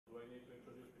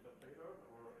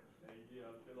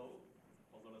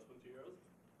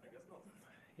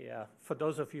Yeah, for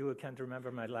those of you who can't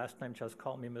remember my last name, just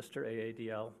call me Mr.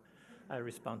 AADL. I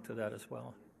respond to that as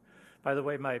well. By the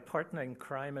way, my partner in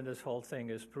crime in this whole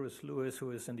thing is Bruce Lewis, who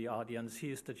is in the audience.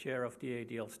 He is the chair of the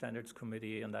AADL Standards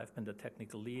Committee, and I've been the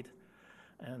technical lead.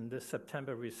 And this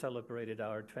September, we celebrated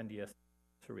our 20th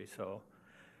anniversary, so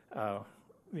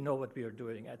we know what we are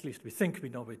doing. At least we think we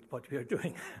know what we are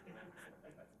doing.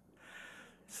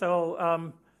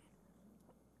 So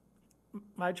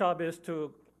my job is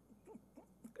to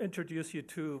introduce you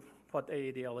to what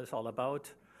AADL is all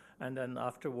about, and then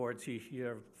afterwards you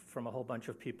hear from a whole bunch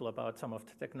of people about some of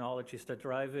the technologies that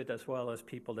drive it, as well as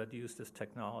people that use this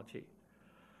technology.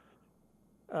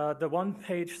 The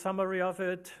one-page summary of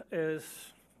it is,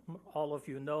 all of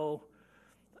you know,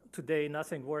 today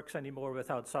nothing works anymore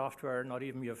without software, not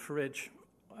even your fridge.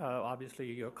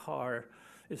 Obviously your car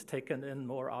is taken in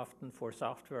more often for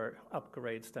software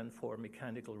upgrades than for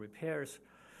mechanical repairs.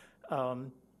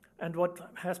 And what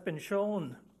has been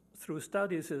shown through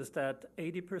studies is that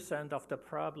 80% of the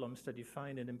problems that you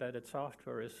find in embedded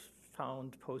software is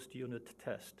found post-unit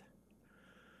test.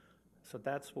 So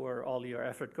that's where all your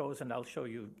effort goes, and I'll show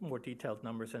you more detailed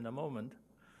numbers in a moment.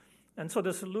 And so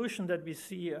the solution that we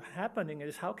see happening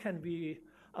is, how can we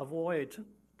avoid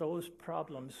those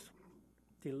problems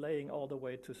delaying all the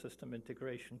way to system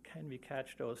integration? Can we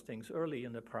catch those things early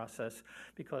in the process?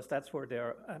 Because that's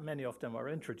where many of them are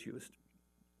introduced.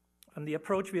 And the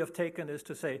approach we have taken is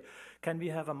to say, can we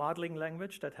have a modeling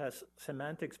language that has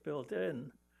semantics built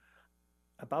in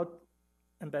about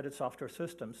embedded software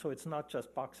systems? So it's not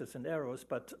just boxes and arrows,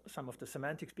 but some of the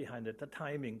semantics behind it, the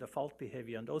timing, the fault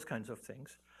behavior, and those kinds of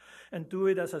things. And do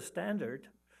it as a standard,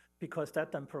 because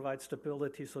that then provides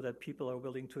stability so that people are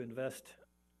willing to invest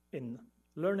in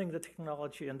learning the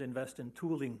technology and invest in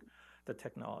tooling the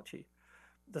technology.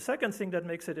 The second thing that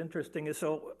makes it interesting is,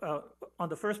 on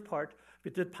the first part, we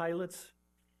did pilots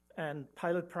and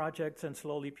pilot projects, and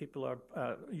slowly people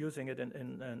are using it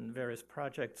in various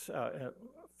projects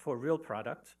for real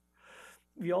products.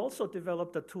 We also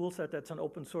developed a tool set that's an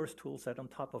open source tool set on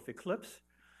top of Eclipse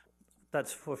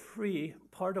that's for free.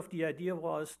 Part of the idea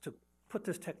was to put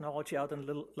this technology out and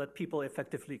let people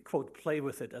effectively, quote, play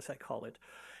with it, as I call it.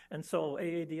 And so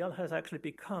AADL has actually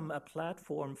become a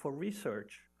platform for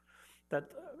research that,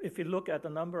 if you look at the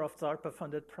number of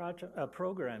DARPA-funded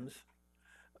programs,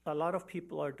 a lot of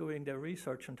people are doing their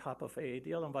research on top of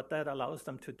AADL, and what that allows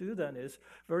them to do then is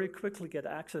very quickly get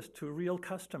access to real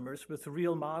customers with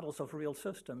real models of real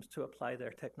systems to apply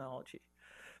their technology.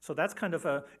 So that's kind of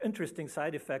an interesting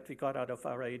side effect we got out of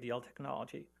our AADL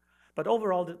technology. But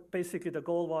overall, basically the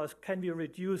goal was, can we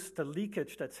reduce the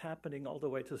leakage that's happening all the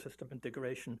way to system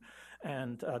integration,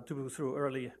 and through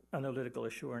early analytical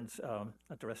assurance,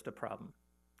 address the problem.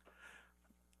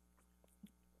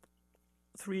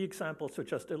 3 examples to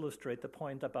just illustrate the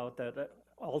point about that.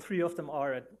 All 3 of them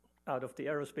are out of the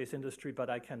aerospace industry, but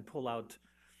I can pull out,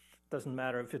 doesn't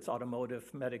matter if it's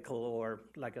automotive, medical, or,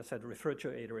 like I said,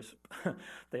 refrigerators.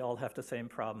 They all have the same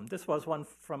problem. This was one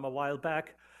from a while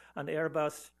back, an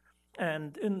Airbus.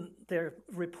 And in their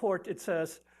report, it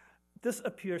says, this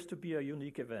appears to be a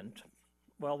unique event.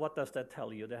 Well, what does that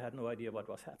tell you? They had no idea what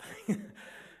was happening.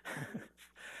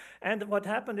 And what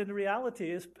happened in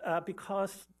reality is,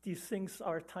 because these things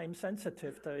are time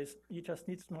sensitive, you just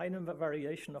need minor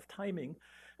variation of timing.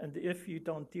 And if you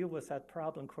don't deal with that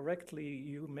problem correctly,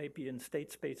 you may be in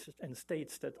states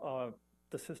that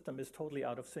the system is totally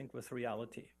out of sync with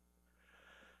reality.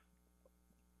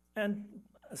 And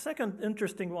a second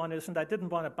interesting one is, and I didn't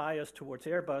want to bias towards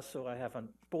Airbus, so I have a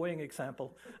Boeing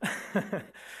example.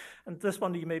 And this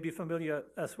one you may be familiar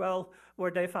as well, where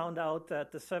they found out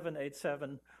that the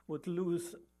 787 would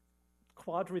lose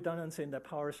quad redundancy in the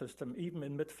power system, even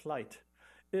in mid-flight,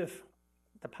 if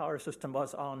the power system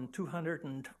was on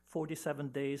 247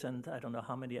 days and I don't know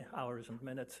how many hours and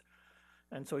minutes.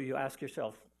 And so you ask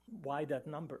yourself, why that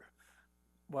number?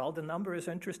 Well, the number is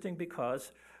interesting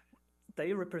because they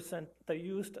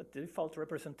used a default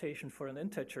representation for an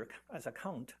integer as a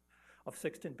count of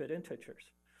 16-bit integers,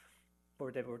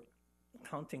 where they were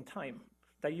counting time.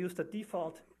 They used a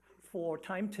default for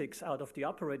time ticks out of the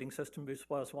operating system, which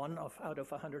was 1 out of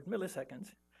 100 milliseconds.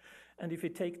 And if you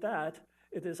take that,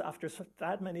 it is after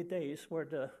that many days where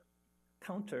the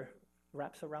counter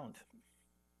wraps around.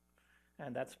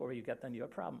 And that's where you get then your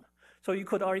problem. So you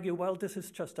could argue, well, this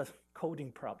is just a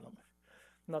coding problem.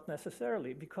 Not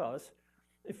necessarily, because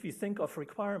if you think of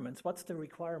requirements, what's the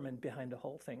requirement behind the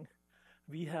whole thing?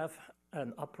 We have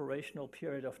an operational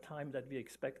period of time that we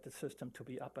expect the system to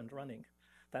be up and running.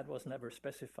 That was never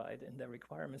specified in the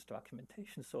requirements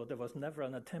documentation, so there was never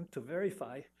an attempt to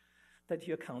verify that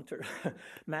your counter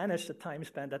managed the time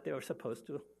span that they were supposed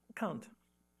to count.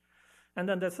 And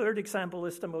then the third example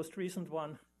is the most recent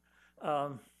one,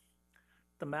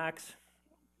 the max.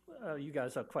 You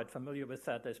guys are quite familiar with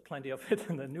that. There's plenty of it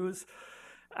in the news.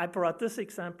 I brought this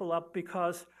example up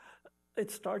because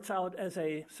it starts out as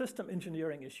a system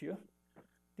engineering issue.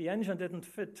 The engine didn't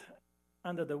fit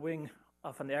under the wing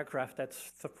of an aircraft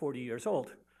that's 40 years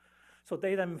old. So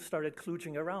they then started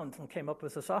kludging around and came up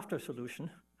with a software solution.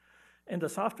 In the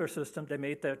software system, they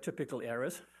made their typical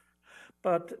errors.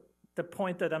 But the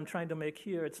point that I'm trying to make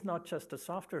here, it's not just the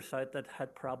software side that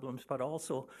had problems, but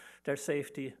also their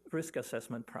safety risk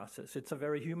assessment process. It's a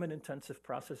very human-intensive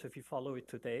process if you follow it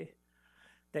today.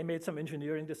 They made some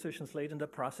engineering decisions late in the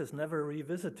process, never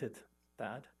revisited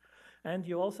that. And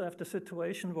you also have the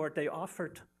situation where they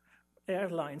offered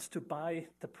airlines to buy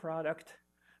the product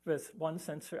with one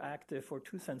sensor active or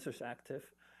two sensors active,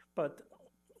 but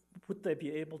would they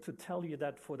be able to tell you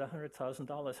that for the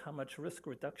 $100,000, how much risk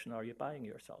reduction are you buying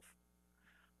yourself?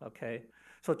 Okay,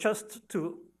 so just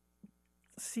to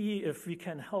see if we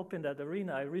can help in that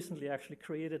arena, I recently actually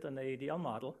created an AADL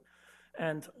model,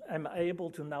 and I'm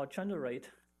able to now generate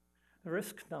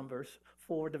risk numbers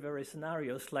for the various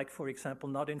scenarios, like, for example,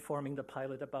 not informing the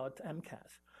pilot about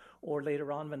MCAS, or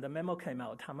later on when the memo came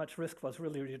out, how much risk was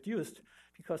really reduced,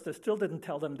 because they still didn't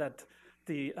tell them that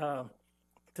the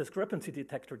discrepancy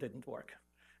detector didn't work.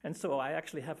 And so I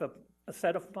actually have a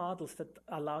set of models that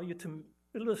allow you to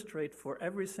illustrate for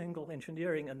every single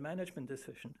engineering and management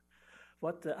decision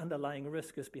what the underlying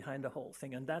risk is behind the whole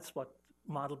thing. And that's what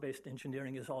model-based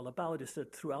engineering is all about, is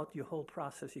that throughout your whole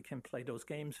process, you can play those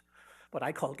games, what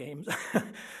I call games.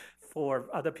 For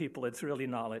other people, it's really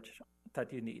knowledge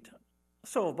that you need.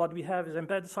 So what we have is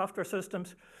embedded software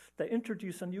systems. They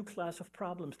introduce a new class of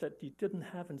problems that you didn't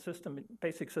have in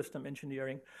basic system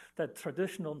engineering that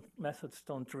traditional methods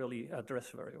don't really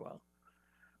address very well.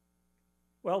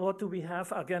 Well, what do we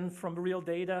have? Again, from real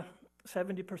data,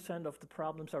 70% of the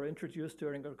problems are introduced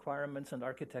during requirements and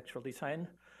architectural design,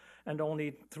 and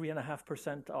only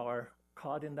 3.5% are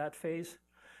caught in that phase.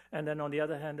 And then on the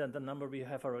other hand, and the number we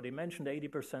have already mentioned,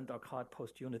 80% are caught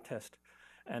post-unit test.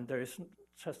 And there is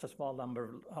just a small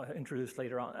number introduced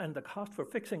later on. And the cost for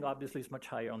fixing, obviously, is much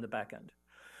higher on the back end.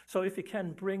 So if we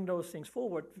can bring those things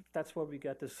forward, that's where we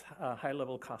get this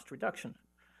high-level cost reduction.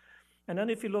 And then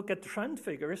if you look at trend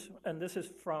figures, and this is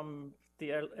from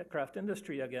the aircraft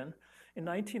industry again, in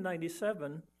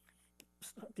 1997,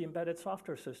 the embedded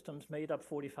software systems made up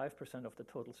 45% of the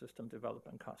total system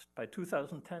development cost. By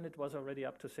 2010, it was already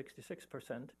up to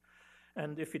 66%.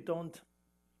 And if you don't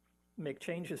make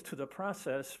changes to the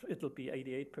process, it'll be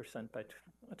 88% by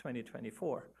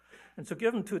 2024. And so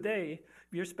given today,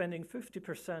 we're spending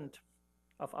 50%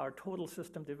 of our total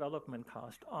system development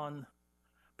cost on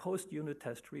post-unit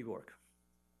test rework,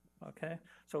 okay?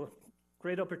 So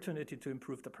great opportunity to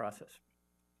improve the process.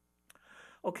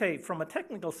 Okay, from a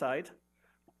technical side,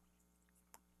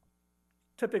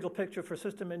 typical picture for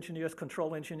system engineers,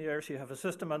 control engineers, you have a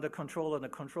system under control and a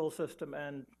control system,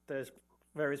 and there's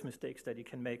various mistakes that you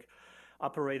can make.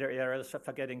 Operator errors,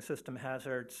 forgetting system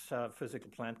hazards, physical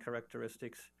plant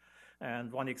characteristics.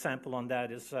 And one example on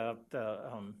that is the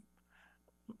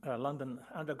London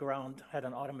Underground had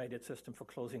an automated system for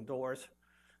closing doors,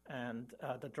 and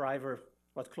the driver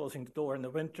was closing the door in the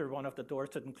winter. One of the doors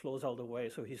didn't close all the way,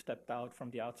 so he stepped out from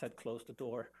the outside, closed the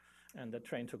door, and the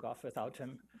train took off without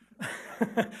him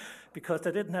because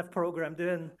they didn't have programmed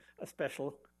in a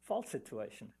special fault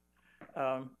situation.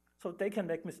 So they can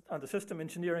make, on the system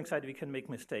engineering side, we can make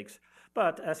mistakes.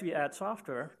 But as we add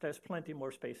software, there's plenty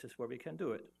more spaces where we can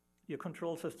do it. Your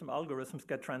control system algorithms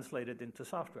get translated into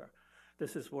software.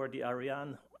 This is where the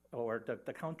Ariane, or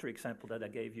the counter example that I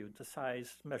gave you, the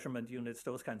size, measurement units,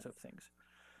 those kinds of things.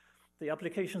 The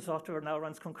application software now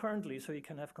runs concurrently, so you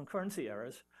can have concurrency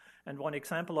errors. And one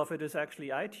example of it is actually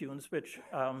iTunes, which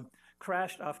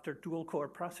crashed after dual-core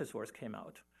processors came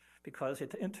out, because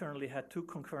it internally had two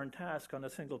concurrent tasks on a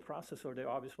single processor. They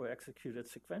always were executed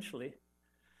sequentially.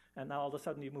 And now all of a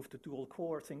sudden you move to dual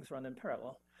core, things run in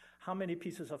parallel. How many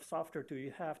pieces of software do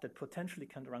you have that potentially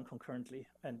can run concurrently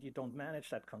and you don't manage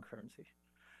that concurrency?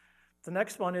 The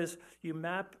next one is you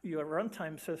map your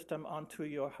runtime system onto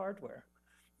your hardware.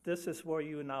 This is where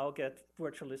you now get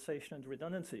virtualization and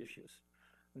redundancy issues.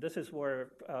 And this is where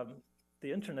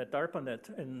the internet, DARPANET,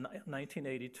 in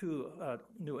 1982,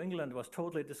 New England was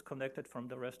totally disconnected from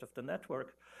the rest of the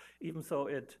network, even though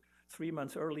it 3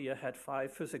 months earlier had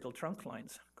 5 physical trunk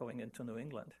lines going into New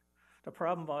England. The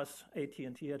problem was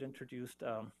AT&T had introduced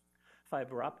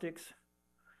fiber optics,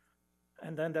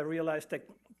 And then they realized that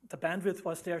the bandwidth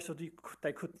was there, so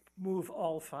they could move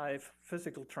all 5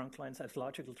 physical trunk lines as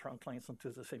logical trunk lines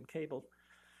onto the same cable.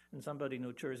 And somebody in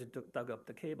New Jersey dug up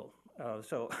the cable.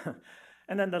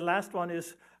 And then the last one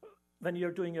is, when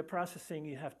you're doing your processing,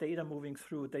 you have data moving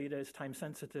through. Data is time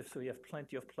sensitive, so you have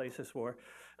plenty of places where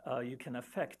you can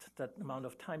affect that amount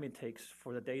of time it takes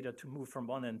for the data to move from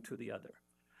one end to the other.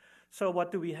 So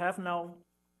what do we have now?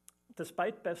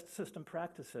 Despite best system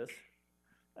practices,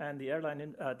 and the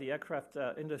aircraft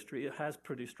industry has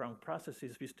pretty strong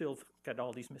processes, we still get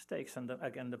all these mistakes. And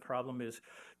again, the problem is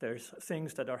there's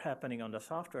things that are happening on the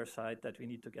software side that we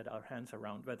need to get our hands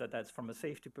around, whether that's from a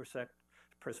safety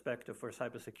perspective or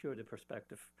cybersecurity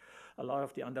perspective. A lot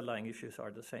of the underlying issues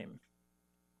are the same.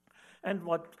 And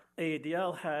what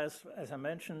AADL has, as I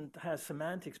mentioned, has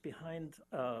semantics behind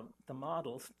the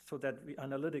models so that we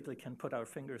analytically can put our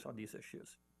fingers on these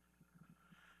issues.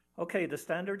 Okay, the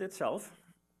standard itself.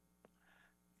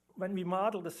 When we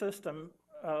model the system,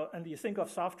 and you think of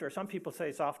software, some people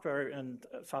say software and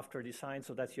software design,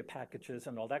 so that's your packages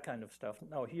and all that kind of stuff.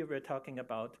 Now here we're talking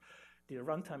about the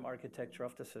runtime architecture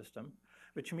of the system,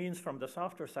 which means from the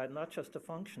software side, not just the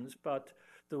functions, but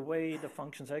the way the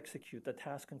functions execute, the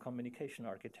task and communication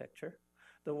architecture,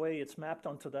 the way it's mapped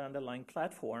onto the underlying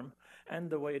platform, and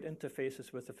the way it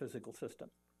interfaces with the physical system.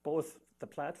 Both the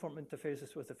platform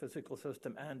interfaces with the physical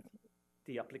system and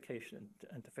the application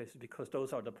interfaces, because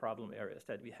those are the problem areas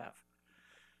that we have.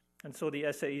 And so the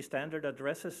SAE standard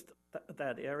addresses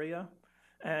that area,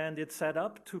 and it's set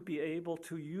up to be able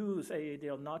to use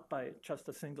AADL not by just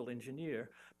a single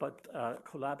engineer, but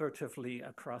collaboratively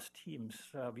across teams.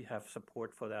 We have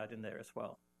support for that in there as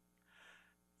well.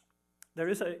 There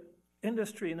is an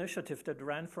industry initiative that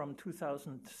ran from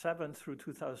 2007 through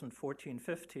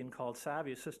 2014-15 called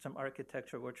SAVI, System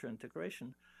Architecture Virtual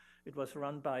Integration. It was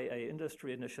run by an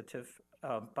industry initiative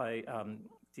by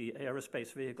the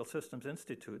Aerospace Vehicle Systems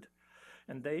Institute,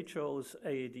 and they chose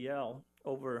AADL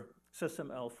over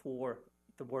SysML for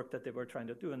the work that they were trying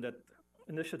to do. And that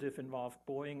initiative involved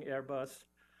Boeing, Airbus,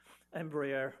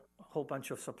 Embraer, a whole bunch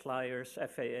of suppliers,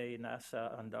 FAA,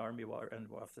 NASA, and the Army were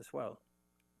involved as well.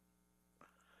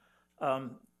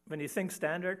 When you think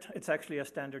standard, it's actually a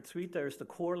standard suite. There's the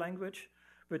core language,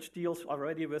 which deals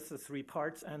already with the 3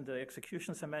 parts and the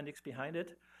execution semantics behind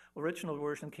it. Original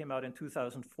version came out in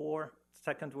 2004,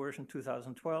 second version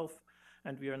 2012,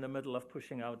 and we are in the middle of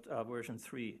pushing out version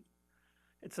 3.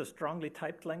 It's a strongly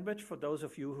typed language. For those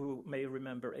of you who may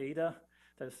remember ADA,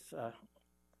 there's a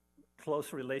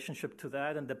close relationship to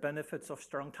that and the benefits of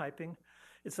strong typing.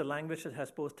 It's a language that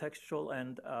has both textual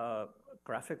and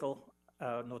graphical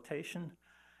notation.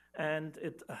 And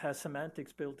it has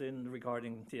semantics built in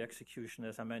regarding the execution,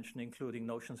 as I mentioned, including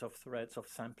notions of threads, of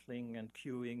sampling and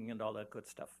queuing and all that good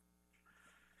stuff.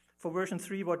 For version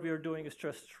 3, what we are doing is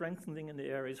just strengthening in the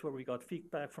areas where we got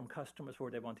feedback from customers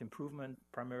where they want improvement,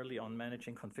 primarily on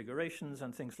managing configurations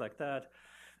and things like that.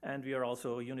 And we are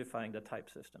also unifying the type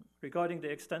system. Regarding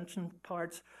the extension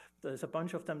parts, there's a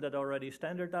bunch of them that are already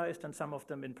standardized and some of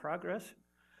them in progress.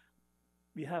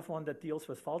 We have one that deals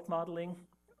with fault modeling.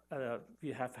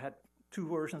 We have had 2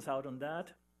 versions out on that,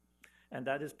 and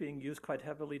that is being used quite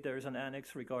heavily. There's an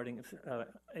annex regarding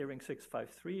ARINC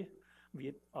 653.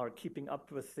 We are keeping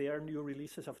up with their new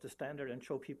releases of the standard and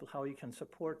show people how you can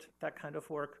support that kind of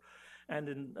work. And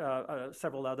in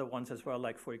several other ones as well,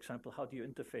 like, for example, how do you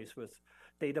interface with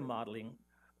data modeling,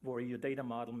 where your data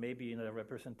model may be in a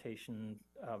representation,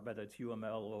 whether it's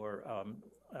UML or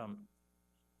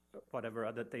whatever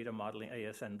other data modeling,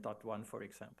 ASN.1, for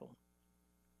example.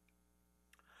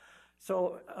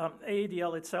 So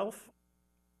AADL itself,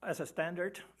 as a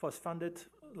standard, was funded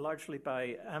largely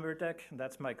by Amerdec, and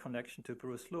that's my connection to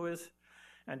Bruce Lewis.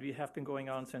 And we have been going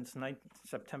on since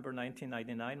September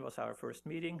 1999 was our first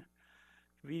meeting.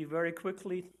 We very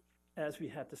quickly, as we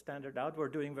had the standard out, we're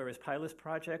doing various pilot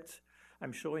projects.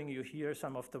 I'm showing you here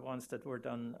some of the ones that were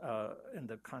done in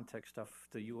the context of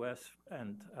the US.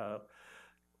 And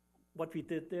what we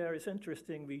did there is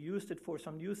interesting. We used it for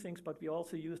some new things, but we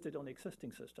also used it on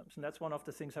existing systems. And that's one of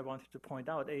the things I wanted to point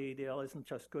out. AADL isn't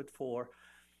just good for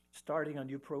starting a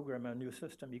new program, a new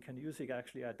system. You can use it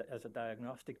actually as a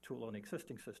diagnostic tool on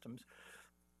existing systems,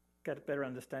 get a better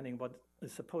understanding what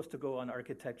is supposed to go on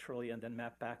architecturally and then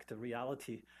map back to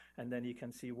reality. And then you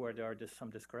can see where there are just some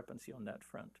discrepancy on that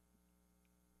front.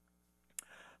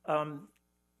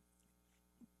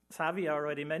 SAVI I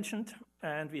already mentioned,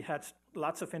 and we had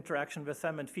lots of interaction with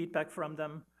them and feedback from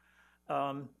them.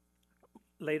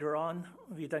 Later on,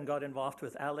 we then got involved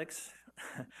with Alex,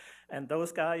 and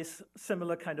those guys,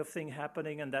 similar kind of thing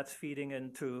happening, and that's feeding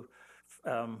into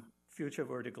future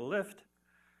vertical lift.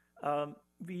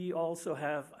 We also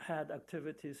have had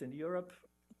activities in Europe.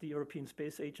 The European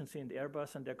Space Agency and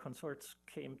Airbus and their consorts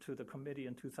came to the committee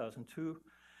in 2002,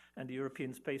 and the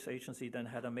European Space Agency then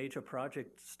had a major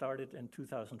project started in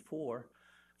 2004,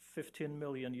 15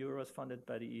 million euros funded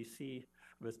by the EC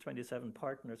with 27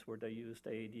 partners, where they used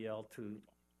AADL to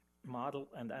model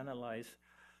and analyze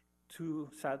 2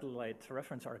 satellite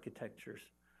reference architectures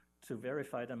to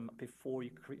verify them before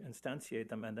you instantiate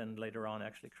them and then later on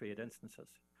actually create instances.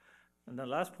 And the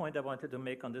last point I wanted to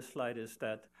make on this slide is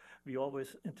that we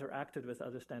always interacted with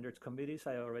other standards committees.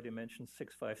 I already mentioned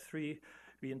 653.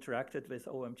 We interacted with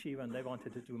OMG when they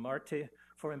wanted to do MARTE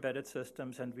for embedded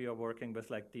systems, and we are working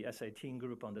with like the S18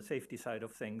 group on the safety side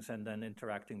of things, and then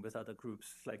interacting with other groups,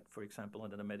 like for example,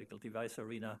 in the medical device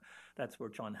arena. That's where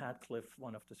John Hadcliffe,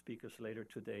 one of the speakers later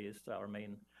today, is our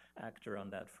main actor on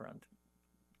that front.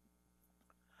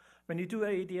 When you do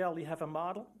AADL, you have a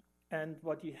model, and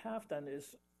what you have then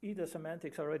is either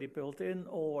semantics already built in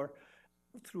or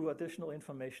through additional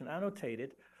information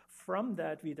annotated. From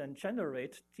that, we then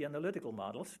generate the analytical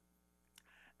models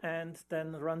and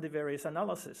then run the various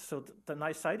analysis. So the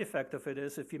nice side effect of it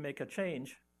is if you make a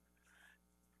change,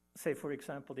 say, for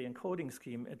example, the encoding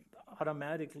scheme, it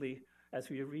automatically, as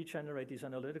we regenerate these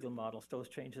analytical models, those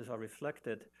changes are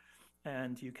reflected,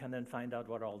 and you can then find out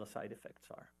what all the side effects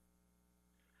are.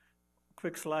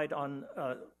 Quick slide on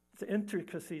the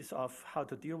intricacies of how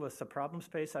to deal with the problem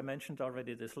space. I mentioned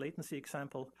already this latency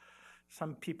example.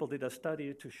 Some people did a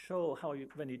study to show how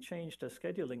when you change the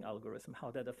scheduling algorithm,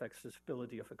 how that affects the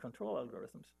stability of the control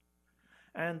algorithms.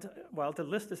 And well, the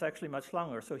list is actually much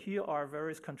longer. So here are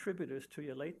various contributors to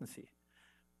your latency.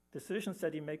 Decisions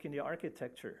that you make in the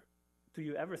architecture. Do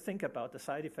you ever think about the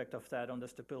side effect of that on the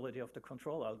stability of the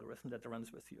control algorithm that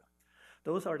runs with you?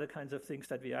 Those are the kinds of things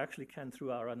that we actually can,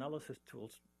 through our analysis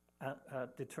tools,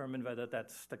 determine whether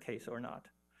that's the case or not.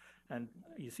 And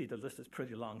you see the list is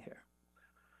pretty long here.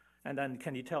 And then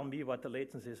can you tell me what the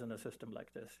latency is in a system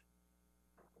like this?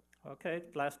 Okay,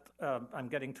 last, I'm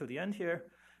getting to the end here,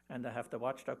 and I have the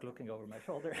watchdog looking over my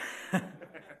shoulder.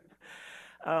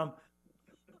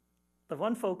 The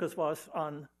one focus was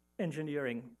on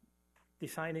engineering,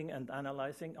 designing and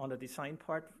analyzing. On the design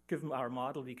part, given our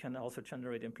model, we can also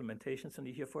generate implementations in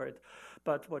here for it.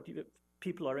 But what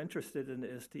people are interested in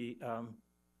is the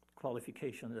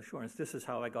qualification and assurance. This is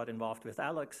how I got involved with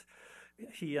Alex.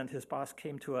 He and his boss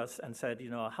came to us and said, you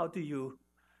know, how do you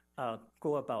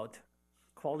go about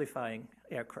qualifying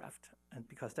aircraft? And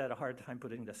because they had a hard time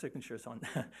putting the signatures on,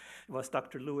 it was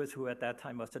Dr. Lewis, who at that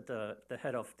time was the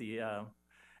head of the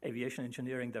Aviation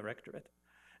Engineering Directorate.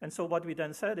 And so what we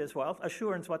then said is, well,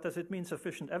 assurance, what does it mean?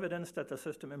 Sufficient evidence that the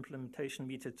system implementation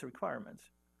meets its requirements.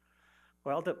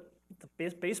 Well, the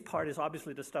base part is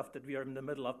obviously the stuff that we are in the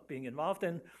middle of being involved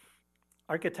in,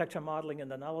 architecture modeling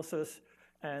and analysis,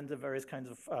 and the various kinds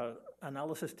of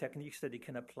analysis techniques that you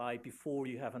can apply before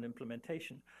you have an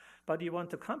implementation. But you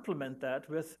want to complement that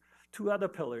with 2 other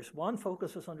pillars. One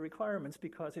focuses on requirements,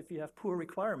 because if you have poor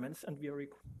requirements and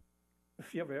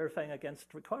if you're verifying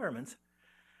against requirements,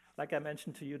 like I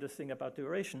mentioned to you, this thing about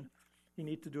duration, you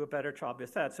need to do a better job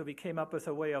with that. So we came up with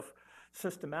a way of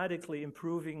systematically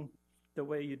improving the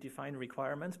way you define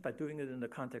requirements by doing it in the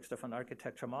context of an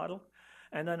architecture model.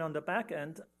 And then on the back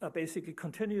end, basically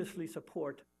continuously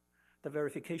support the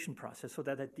verification process so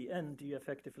that at the end you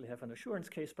effectively have an assurance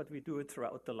case, but we do it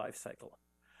throughout the life cycle.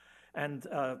 And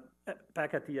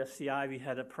back at the SCI, we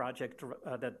had a project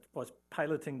that was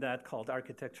piloting that called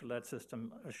Architecture-Led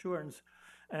System Assurance.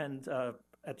 And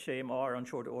at JMR, on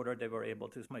short order, they were able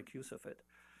to make use of it.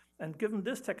 And given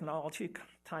this technology,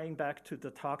 tying back to the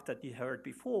talk that you heard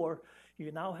before,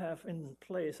 you now have in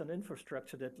place an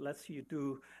infrastructure that lets you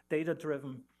do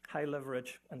data-driven,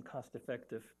 high-leverage, and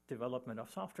cost-effective development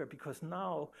of software. Because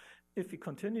now, if you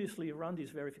continuously run these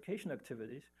verification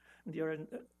activities, and you're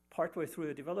partway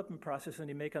through a development process and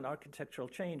you make an architectural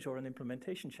change or an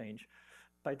implementation change,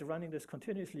 by running this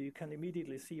continuously, you can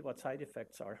immediately see what side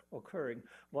effects are occurring,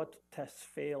 what tests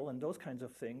fail, and those kinds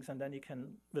of things. And then you can,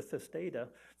 with this data,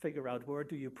 figure out where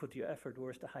do you put your effort,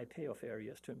 where's the high payoff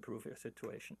areas to improve your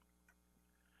situation.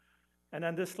 And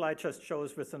then this slide just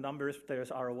shows with the numbers,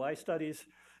 there's ROI studies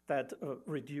that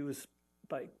reduce,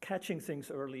 by catching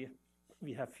things early,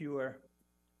 we have fewer,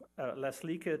 less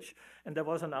leakage. And there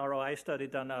was an ROI study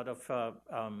done out of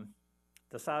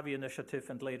the SAVI initiative,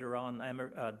 and later on,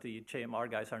 the JMR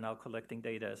guys are now collecting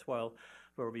data as well,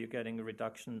 where we're getting a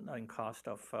reduction in cost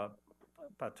of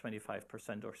about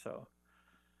 25% or so.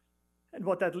 And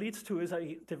what that leads to is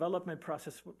a development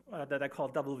process that I call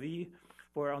double V,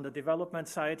 where on the development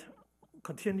side,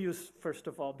 continues, first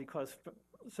of all, because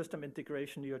system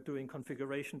integration, you're doing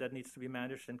configuration that needs to be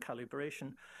managed and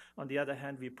calibration. On the other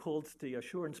hand, we pulled the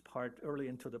assurance part early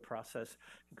into the process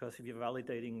because we're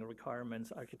validating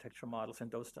requirements, architecture models,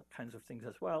 and those kinds of things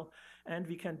as well. And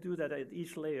we can do that at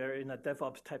each layer in a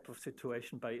DevOps type of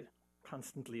situation by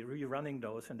constantly rerunning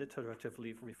those and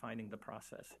iteratively refining the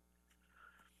process.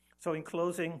 So in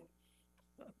closing,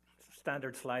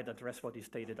 standard slide address what you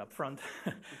stated up front.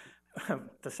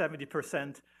 The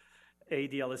 70%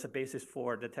 AADL is a basis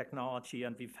for the technology,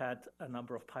 and we've had a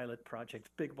number of pilot projects,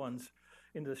 big ones,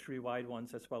 industry-wide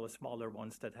ones, as well as smaller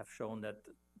ones that have shown that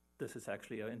this is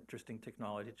actually an interesting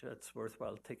technology that's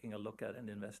worthwhile taking a look at and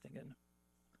investing in.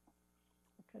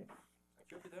 Okay.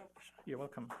 Thank you, Peter. You're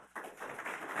welcome.